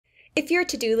If your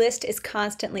to-do list is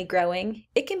constantly growing,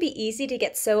 it can be easy to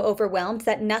get so overwhelmed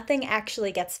that nothing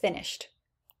actually gets finished.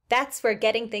 That's where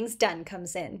getting things done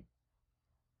comes in.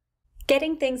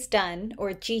 Getting things done,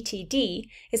 or GTD,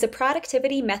 is a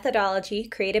productivity methodology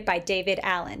created by David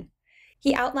Allen.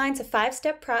 He outlines a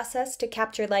 5-step process to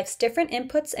capture life's different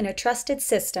inputs in a trusted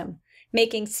system,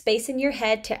 making space in your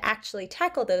head to actually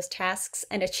tackle those tasks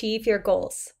and achieve your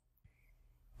goals.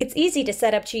 It's easy to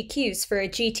set up GQueues for a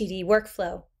GTD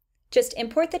workflow. Just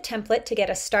import the template to get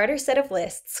a starter set of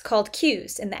lists called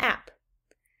Queues in the app.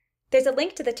 There's a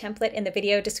link to the template in the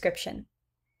video description.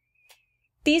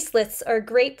 These lists are a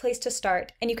great place to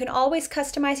start, and you can always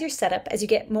customize your setup as you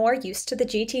get more used to the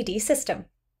GTD system.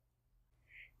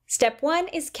 Step 1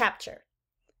 is capture.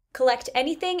 Collect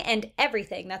anything and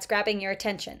everything that's grabbing your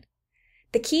attention.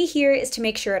 The key here is to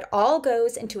make sure it all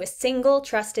goes into a single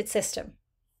trusted system.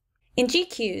 In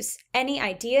GQueues, any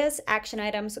ideas, action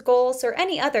items, goals, or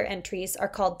any other entries are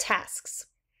called tasks.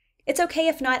 It's okay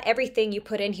if not everything you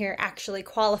put in here actually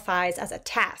qualifies as a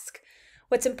task.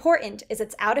 What's important is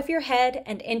it's out of your head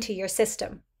and into your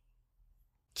system.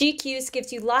 GQueues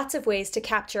gives you lots of ways to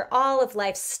capture all of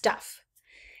life's stuff.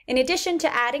 In addition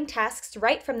to adding tasks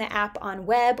right from the app on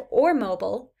web or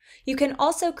mobile, you can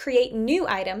also create new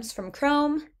items from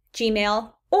Chrome,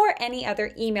 Gmail, or any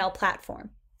other email platform.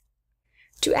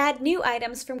 To add new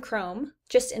items from Chrome,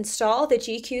 just install the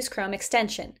GQueues Chrome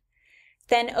extension.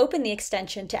 Then open the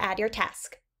extension to add your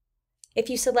task. If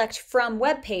you select From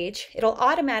Web Page, it'll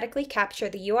automatically capture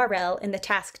the URL in the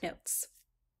task notes.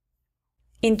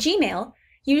 In Gmail,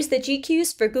 use the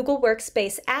GQueues for Google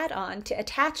Workspace add-on to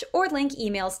attach or link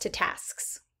emails to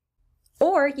tasks.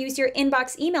 Or use your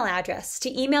inbox email address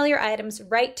to email your items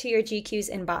right to your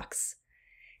GQueues inbox.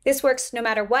 This works no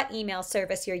matter what email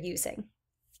service you're using.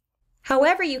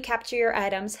 However you capture your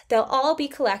items, they'll all be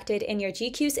collected in your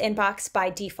GQueues inbox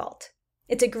by default.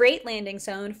 It's a great landing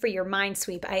zone for your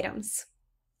Minesweep items.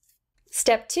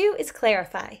 Step 2 is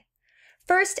clarify.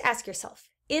 First, ask yourself,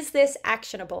 is this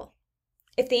actionable?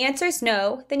 If the answer is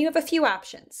no, then you have a few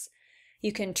options.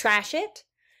 You can trash it,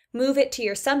 move it to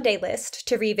your someday list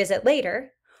to revisit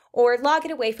later, or log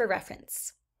it away for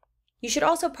reference. You should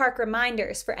also park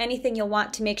reminders for anything you'll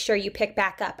want to make sure you pick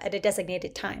back up at a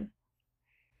designated time.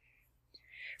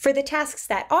 For the tasks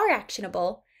that are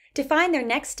actionable, define their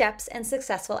next steps and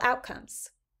successful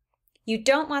outcomes. You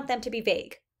don't want them to be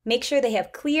vague. Make sure they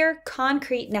have clear,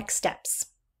 concrete next steps.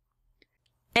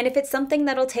 And if it's something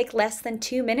that'll take less than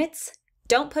 2 minutes,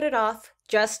 don't put it off,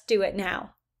 just do it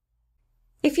now.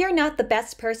 If you're not the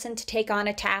best person to take on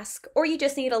a task, or you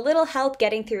just need a little help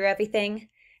getting through everything,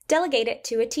 delegate it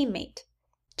to a teammate.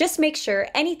 Just make sure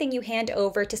anything you hand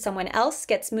over to someone else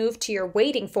gets moved to your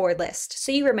waiting for list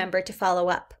so you remember to follow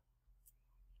up.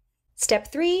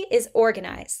 Step 3 is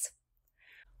organize.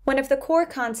 One of the core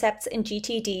concepts in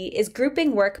GTD is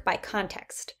grouping work by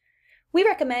context. We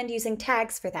recommend using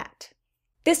tags for that.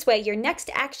 This way, your next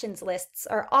actions lists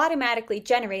are automatically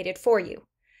generated for you.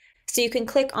 So you can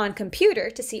click on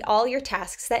Computer to see all your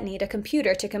tasks that need a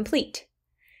computer to complete.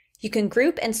 You can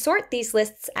group and sort these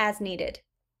lists as needed.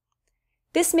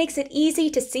 This makes it easy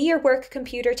to see your work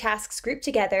computer tasks grouped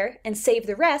together and save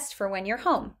the rest for when you're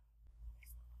home.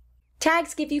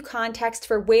 Tags give you context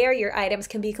for where your items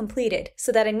can be completed,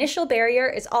 so that initial barrier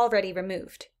is already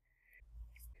removed.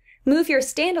 Move your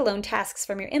standalone tasks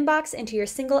from your inbox into your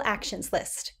single actions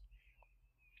list.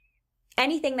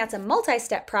 Anything that's a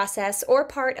multi-step process or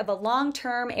part of a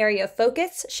long-term area of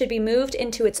focus should be moved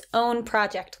into its own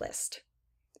project list.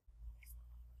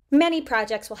 Many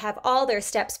projects will have all their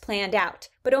steps planned out,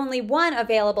 but only one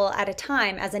available at a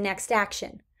time as a next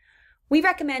action. We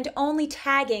recommend only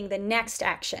tagging the next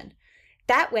action.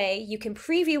 That way, you can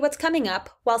preview what's coming up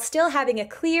while still having a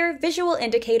clear visual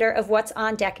indicator of what's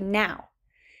on deck now.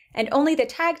 And only the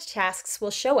tagged tasks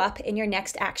will show up in your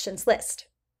next actions list.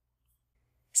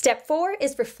 Step 4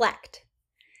 is reflect.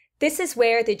 This is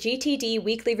where the GTD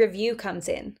weekly review comes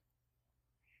in.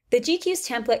 The GQueues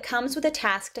template comes with a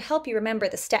task to help you remember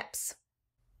the steps.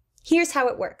 Here's how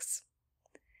it works.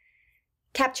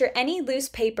 Capture any loose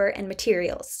paper and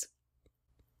materials.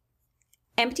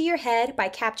 Empty your head by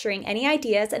capturing any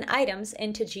ideas and items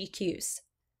into GQueues.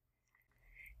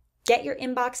 Get your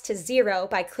inbox to 0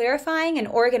 by clarifying and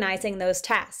organizing those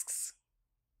tasks.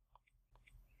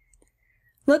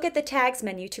 Look at the Tags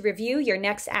menu to review your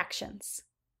next actions.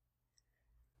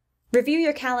 Review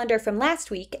your calendar from last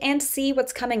week and see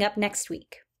what's coming up next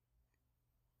week.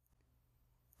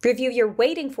 Review your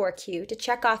Waiting For queue to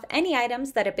check off any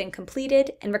items that have been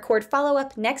completed and record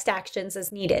follow-up next actions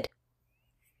as needed.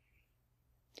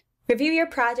 Review your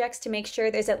projects to make sure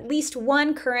there's at least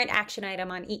one current action item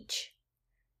on each.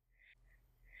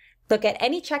 Look at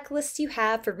any checklists you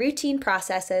have for routine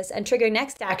processes and trigger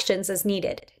next actions as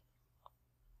needed.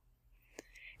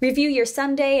 Review your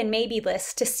someday and maybe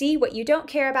list to see what you don't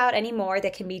care about anymore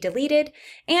that can be deleted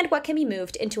and what can be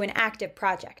moved into an active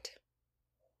project.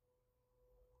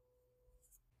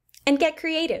 And get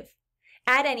creative.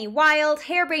 Add any wild,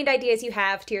 harebrained ideas you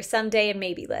have to your someday and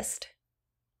maybe list.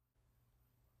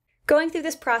 Going through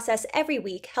this process every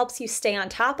week helps you stay on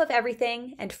top of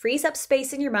everything and frees up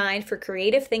space in your mind for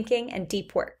creative thinking and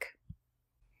deep work.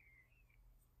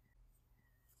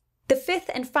 The fifth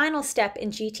and final step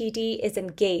in GTD is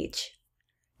engage.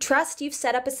 Trust you've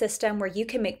set up a system where you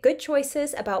can make good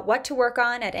choices about what to work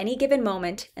on at any given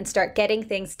moment and start getting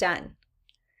things done.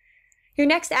 Your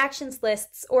next actions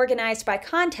lists organized by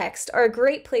context are a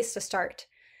great place to start.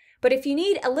 But if you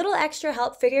need a little extra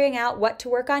help figuring out what to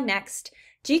work on next,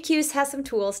 GQueues has some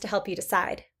tools to help you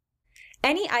decide.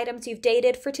 Any items you've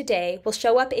dated for today will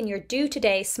show up in your Due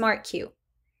Today Smart Queue.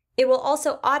 It will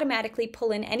also automatically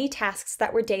pull in any tasks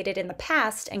that were dated in the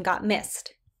past and got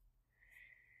missed.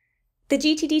 The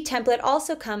GTD template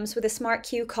also comes with a smart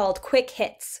queue called Quick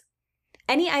Hits.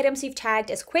 Any items you've tagged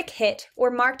as Quick Hit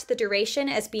or marked the duration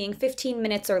as being 15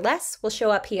 minutes or less will show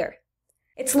up here.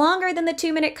 It's longer than the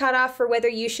 2-minute cutoff for whether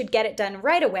you should get it done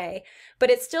right away, but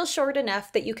it's still short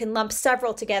enough that you can lump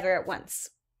several together at once.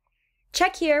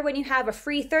 Check here when you have a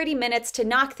free 30 minutes to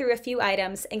knock through a few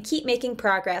items and keep making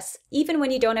progress, even when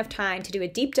you don't have time to do a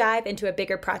deep dive into a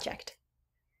bigger project.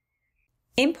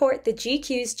 Import the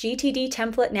GQueues GTD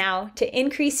template now to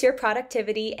increase your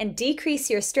productivity and decrease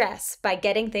your stress by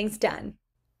getting things done.